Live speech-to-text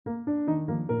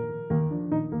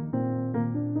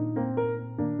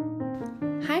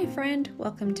friend.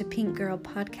 Welcome to Pink Girl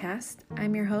Podcast.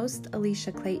 I'm your host,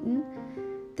 Alicia Clayton.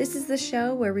 This is the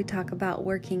show where we talk about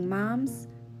working moms,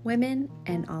 women,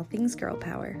 and all things girl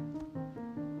power.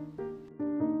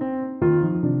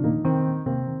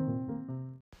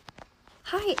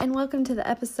 Hi, and welcome to the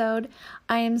episode.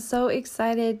 I am so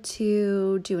excited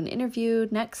to do an interview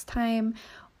next time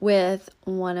with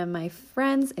one of my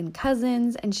friends and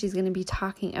cousins, and she's going to be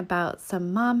talking about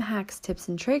some mom hacks, tips,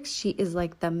 and tricks. She is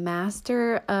like the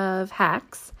master of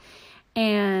hacks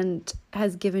and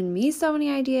has given me so many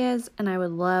ideas, and I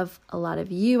would love a lot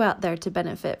of you out there to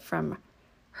benefit from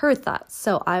her thoughts.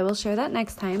 So I will share that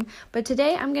next time. But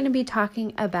today I'm going to be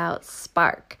talking about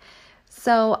Spark.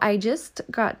 So I just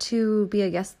got to be a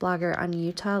guest blogger on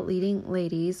Utah Leading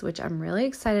Ladies, which I'm really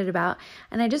excited about.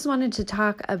 And I just wanted to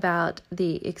talk about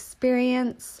the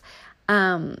experience.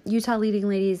 Utah Leading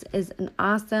Ladies is an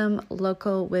awesome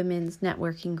local women's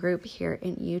networking group here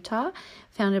in Utah,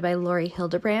 founded by Lori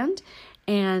Hildebrand.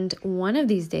 And one of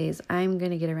these days, I'm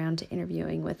going to get around to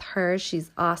interviewing with her. She's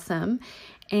awesome.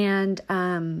 And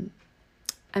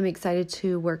I'm excited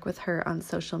to work with her on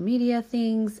social media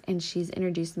things, and she's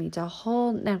introduced me to a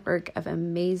whole network of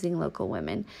amazing local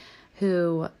women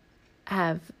who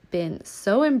have been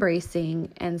so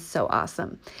embracing and so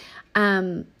awesome.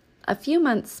 A few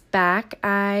months back,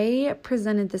 I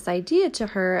presented this idea to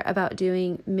her about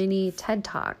doing mini TED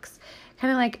Talks,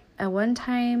 kind of like a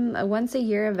once a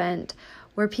year event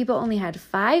where people only had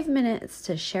 5 minutes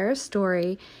to share a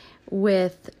story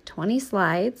with 20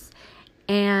 slides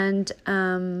and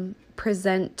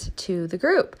present to the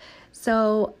group.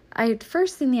 So I had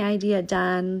first seen the idea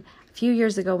done a few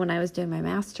years ago when I was doing my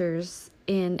master's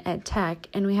in ed tech,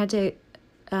 and we had to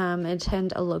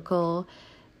attend a local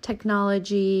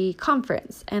technology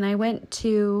conference. And I went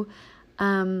to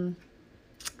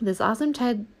this awesome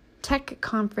TED Tech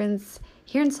conference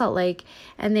here in Salt Lake,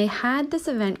 and they had this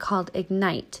event called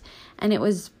Ignite. And it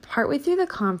was partway through the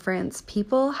conference,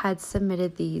 people had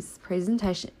submitted these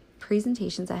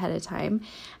presentations ahead of time,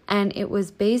 and it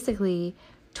was basically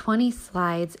 20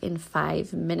 slides in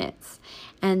 5 minutes,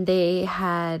 and they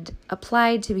had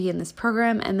applied to be in this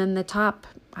program, and then the top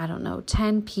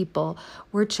 10 people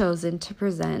were chosen to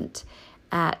present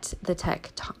at the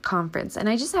tech conference. And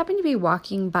I just happened to be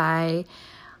walking by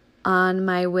on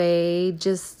my way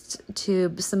just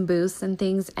to some booths and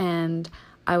things, and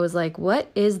I was like, what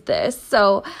is this?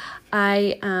 So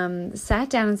I sat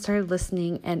down and started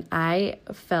listening, and I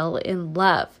fell in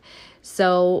love.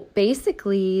 So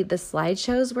basically, the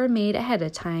slideshows were made ahead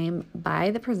of time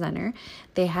by the presenter.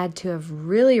 They had to have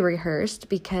really rehearsed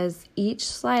because each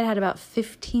slide had about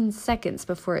 15 seconds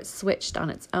before it switched on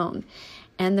its own.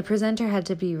 And the presenter had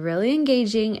to be really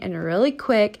engaging and really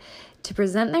quick to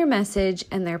present their message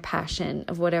and their passion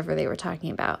of whatever they were talking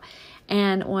about.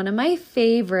 And one of my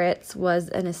favorites was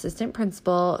an assistant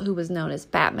principal who was known as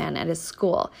Batman at his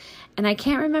school. And I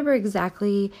can't remember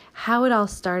exactly how it all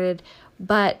started,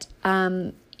 but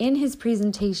in his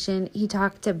presentation, he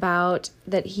talked about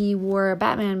that he wore a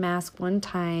Batman mask one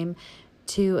time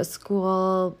to a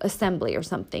school assembly or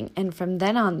something. And from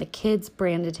then on, the kids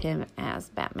branded him as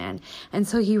Batman. And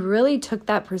so he really took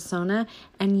that persona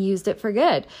and used it for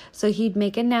good. So he'd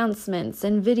make announcements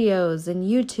and videos and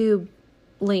YouTube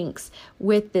links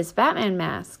with this Batman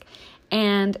mask,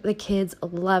 and the kids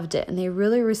loved it, and they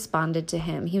really responded to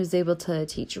him. He was able to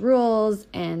teach rules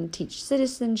and teach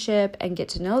citizenship and get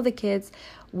to know the kids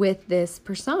with this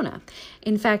persona.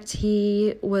 In fact,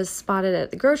 he was spotted at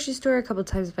the grocery store a couple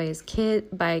times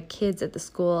by kids at the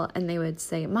school, and they would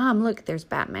say, "Mom, look, there's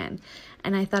Batman."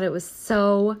 And I thought it was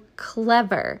so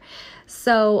clever.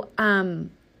 So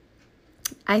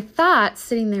I thought,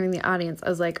 sitting there in the audience, I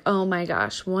was like, oh my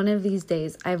gosh, one of these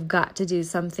days I've got to do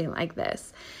something like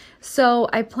this. So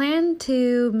I plan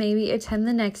to maybe attend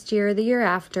the next year or the year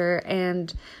after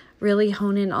and really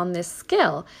hone in on this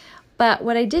skill. But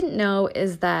what I didn't know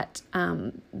is that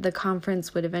the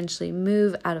conference would eventually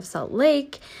move out of Salt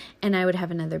Lake, and I would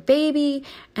have another baby,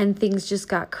 and things just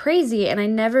got crazy, and I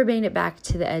never made it back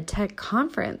to the EdTech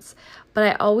conference. But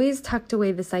I always tucked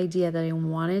away this idea that I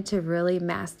wanted to really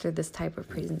master this type of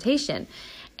presentation.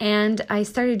 And I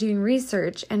started doing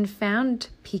research and found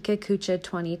Pika Kucha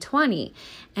 2020.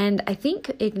 And I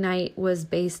think Ignite was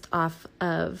based off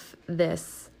of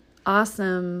this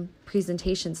awesome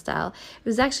presentation style. It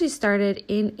was actually started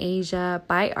in Asia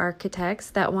by architects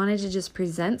that wanted to just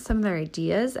present some of their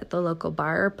ideas at the local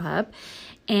bar or pub.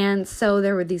 And so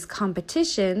there were these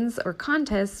competitions or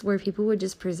contests where people would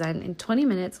just present in 20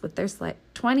 minutes with their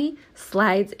 20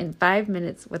 slides in 5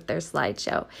 minutes with their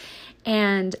slideshow.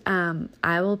 And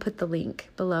I will put the link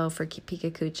below for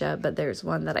Pikakucha, but there's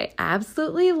one that I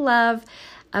absolutely love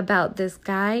about this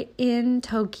guy in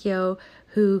Tokyo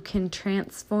who can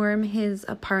transform his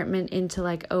apartment into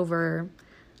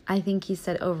I think he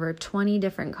said over 20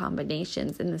 different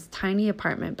combinations in this tiny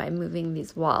apartment by moving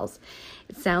these walls.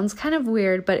 It sounds kind of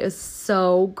weird, but it was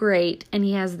so great. And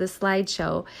he has this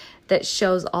slideshow that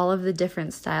shows all of the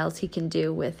different styles he can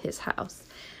do with his house.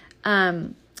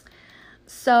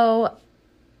 So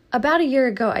about a year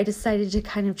ago, I decided to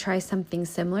kind of try something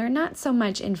similar, not so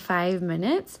much in 5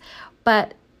 minutes,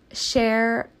 but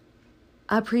share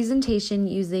a presentation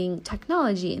using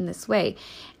technology in this way.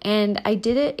 And I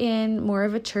did it in more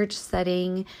of a church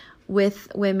setting with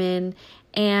women,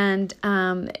 and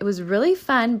it was really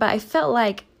fun, but I felt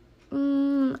like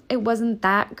it wasn't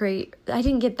that great. I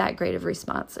didn't get that great of a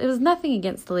response. It was nothing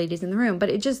against the ladies in the room, but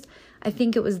I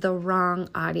think it was the wrong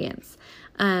audience.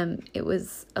 It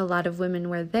was a lot of women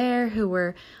were there who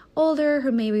were older,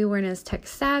 who maybe weren't as tech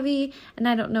savvy, and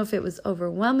I don't know if it was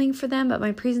overwhelming for them, but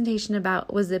my presentation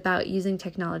was about using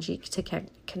technology to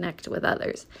connect with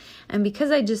others. And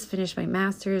because I just finished my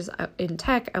master's in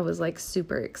tech, I was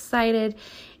super excited.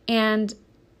 And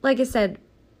like I said,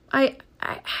 I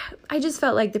just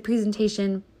felt like the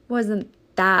presentation wasn't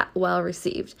that well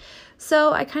received.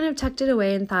 So I kind of tucked it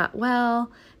away and thought,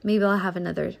 well, maybe I'll have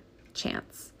another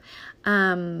chance.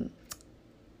 Then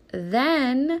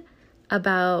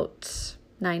about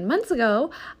 9 months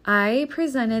ago, I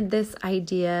presented this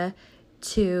idea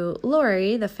to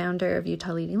Lori, the founder of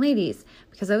Utah Leading Ladies,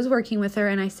 because I was working with her,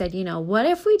 and I said, what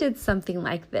if we did something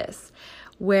like this,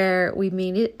 where we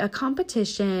made it a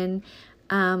competition,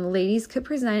 ladies could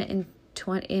present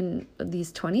in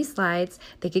these 20 slides,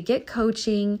 they could get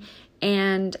coaching,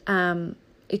 and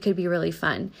it could be really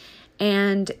fun.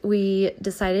 And we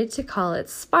decided to call it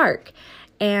Spark.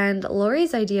 And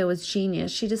Lori's idea was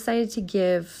genius. She decided to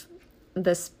give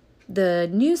the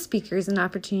new speakers an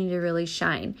opportunity to really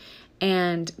shine.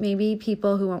 And maybe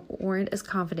people who weren't as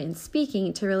confident in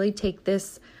speaking to really take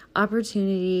this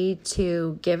opportunity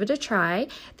to give it a try.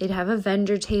 They'd have a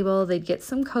vendor table. They'd get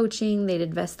some coaching. They'd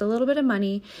invest a little bit of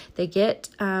money. They'd get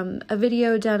a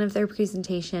video done of their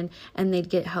presentation, and they'd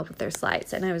get help with their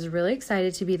slides. And I was really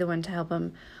excited to be the one to help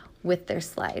them with their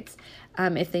slides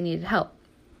if they needed help.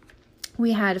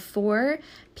 We had 4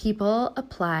 people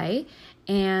apply,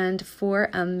 and 4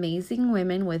 amazing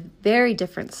women with very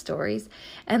different stories.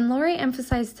 And Lori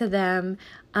emphasized to them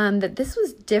that this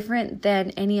was different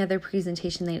than any other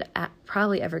presentation they'd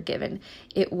probably ever given.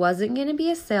 It wasn't going to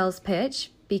be a sales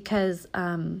pitch because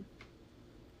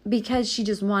she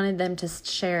just wanted them to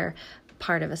share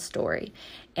part of a story.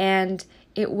 And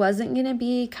it wasn't going to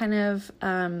be kind of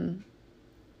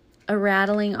a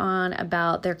rattling on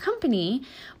about their company,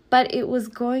 but it was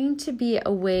going to be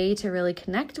a way to really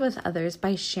connect with others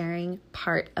by sharing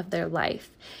part of their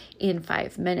life in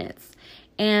 5 minutes.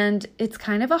 And it's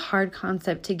kind of a hard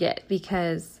concept to get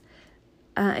because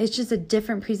it's just a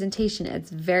different presentation. It's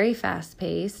very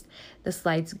fast-paced. The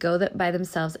slides go by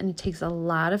themselves, and it takes a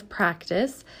lot of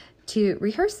practice to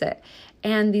rehearse it.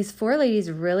 And these 4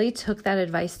 ladies really took that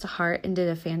advice to heart and did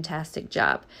a fantastic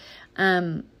job.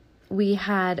 We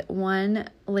had one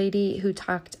lady who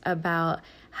talked about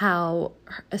how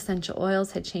essential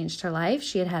oils had changed her life.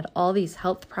 She had had all these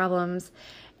health problems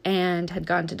and had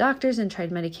gone to doctors and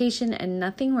tried medication, and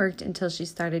nothing worked until she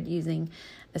started using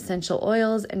essential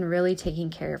oils and really taking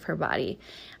care of her body.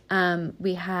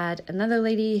 We had another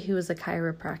lady who was a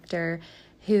chiropractor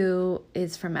who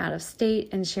is from out of state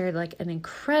and shared an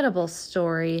incredible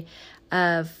story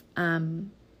of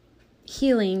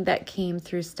healing that came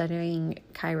through studying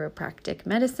chiropractic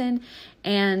medicine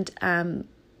and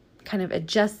kind of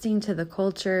adjusting to the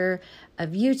culture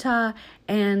of Utah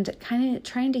and kind of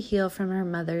trying to heal from her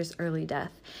mother's early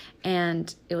death.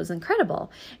 And it was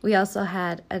incredible. We also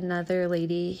had another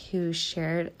lady who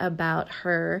shared about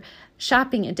her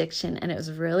shopping addiction, and it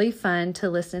was really fun to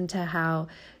listen to how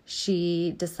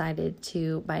she decided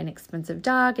to buy an expensive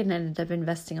dog and ended up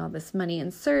investing all this money in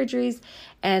surgeries,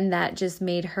 and that just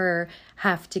made her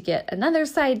have to get another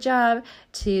side job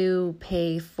to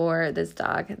pay for this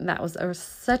dog. And that was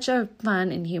such a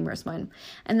fun and humorous one.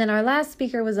 And then our last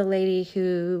speaker was a lady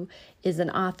who is an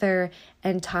author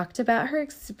and talked about her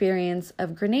experience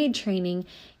of grenade training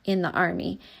in the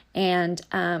Army and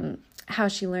how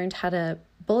she learned how to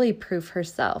bully-proof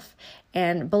herself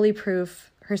and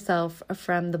bully-proof herself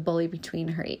from the bully between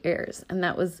her ears. And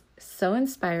that was so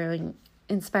inspiring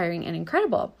and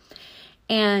incredible.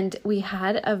 And we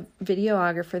had a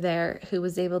videographer there who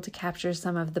was able to capture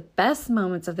some of the best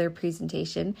moments of their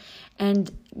presentation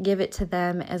and give it to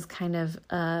them as kind of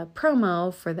a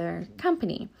promo for their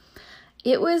company.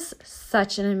 It was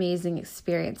such an amazing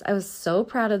experience. I was so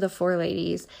proud of the 4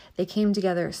 ladies. They came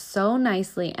together so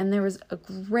nicely, and there was a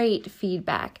great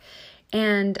feedback.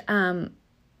 And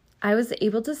I was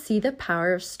able to see the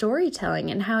power of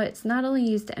storytelling and how it's not only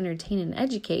used to entertain and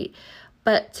educate,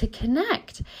 but to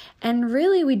connect. And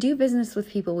really, we do business with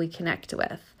people we connect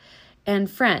with and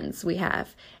friends we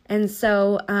have. And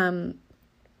so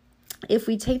if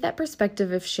we take that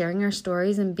perspective of sharing our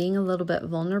stories and being a little bit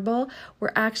vulnerable,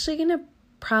 we're actually going to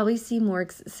probably see more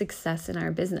success in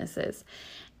our businesses.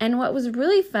 And what was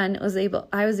really fun was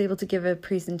I was able to give a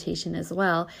presentation as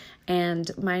well,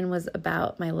 and mine was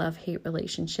about my love-hate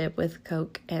relationship with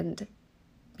Coke and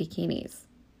bikinis.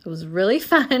 It was really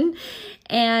fun,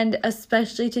 and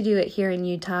especially to do it here in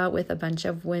Utah with a bunch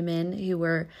of women who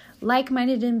were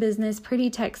like-minded in business, pretty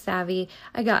tech-savvy.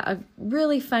 I got a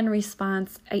really fun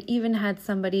response. I even had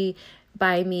somebody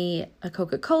buy me a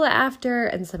Coca-Cola after,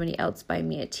 and somebody else buy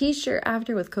me a t-shirt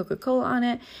after with Coca-Cola on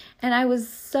it. And I was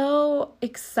so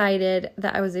excited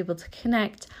that I was able to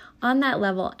connect on that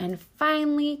level and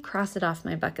finally cross it off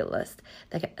my bucket list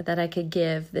that I could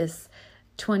give this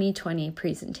 2020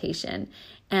 presentation.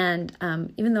 And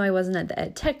even though I wasn't at the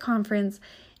Ed Tech conference,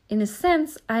 in a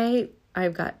sense, I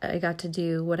got to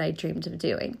do what I dreamed of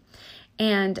doing.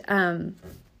 And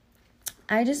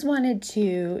I just wanted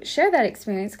to share that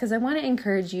experience because I want to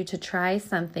encourage you to try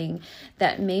something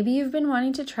that maybe you've been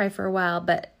wanting to try for a while,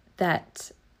 but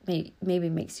that maybe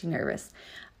makes you nervous.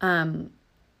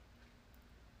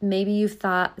 Maybe you've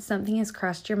thought something has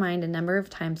crossed your mind a number of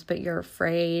times, but you're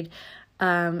afraid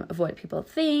of what people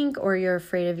think, or you're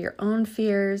afraid of your own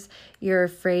fears, you're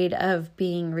afraid of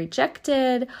being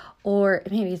rejected, or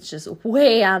maybe it's just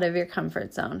way out of your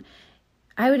comfort zone.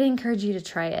 I would encourage you to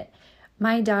try it.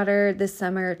 My daughter this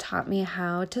summer taught me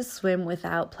how to swim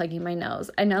without plugging my nose.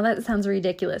 I know that sounds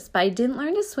ridiculous, but I didn't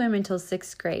learn to swim until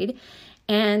 6th grade,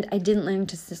 and I didn't learn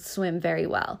to swim very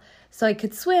well. So I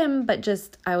could swim, but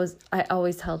I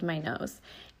always held my nose.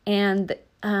 And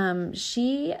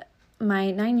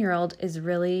my 9-year-old is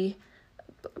really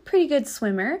a pretty good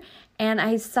swimmer, and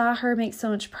I saw her make so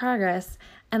much progress,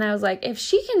 and I was like, if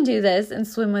she can do this and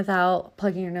swim without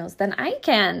plugging her nose, then I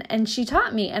can. And she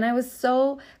taught me, and I was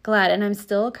so glad, and I'm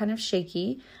still kind of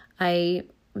shaky. I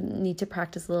need to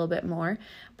practice a little bit more,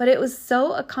 but it was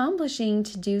so accomplishing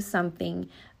to do something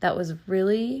that was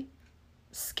really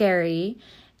scary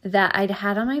that I'd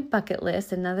had on my bucket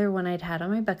list, another one I'd had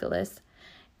on my bucket list,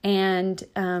 and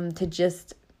to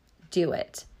just do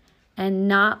it and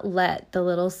not let the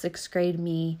little 6th grade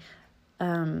me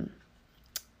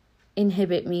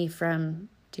inhibit me from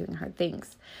doing hard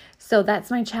things. So that's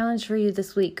my challenge for you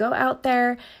this week. Go out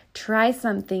there, try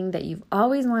something that you've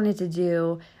always wanted to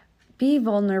do, be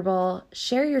vulnerable,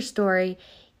 share your story.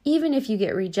 Even if you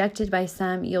get rejected by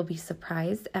some, you'll be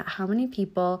surprised at how many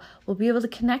people will be able to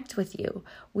connect with you.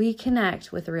 We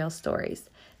connect with real stories.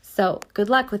 So good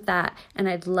luck with that. And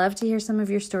I'd love to hear some of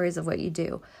your stories of what you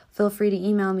do. Feel free to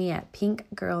email me at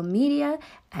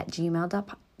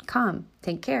pinkgirlmedia@gmail.com.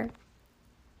 Take care.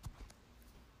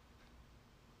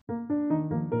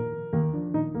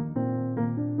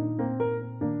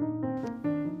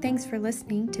 Thanks for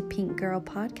listening to Pink Girl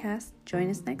Podcast. Join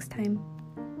us next time.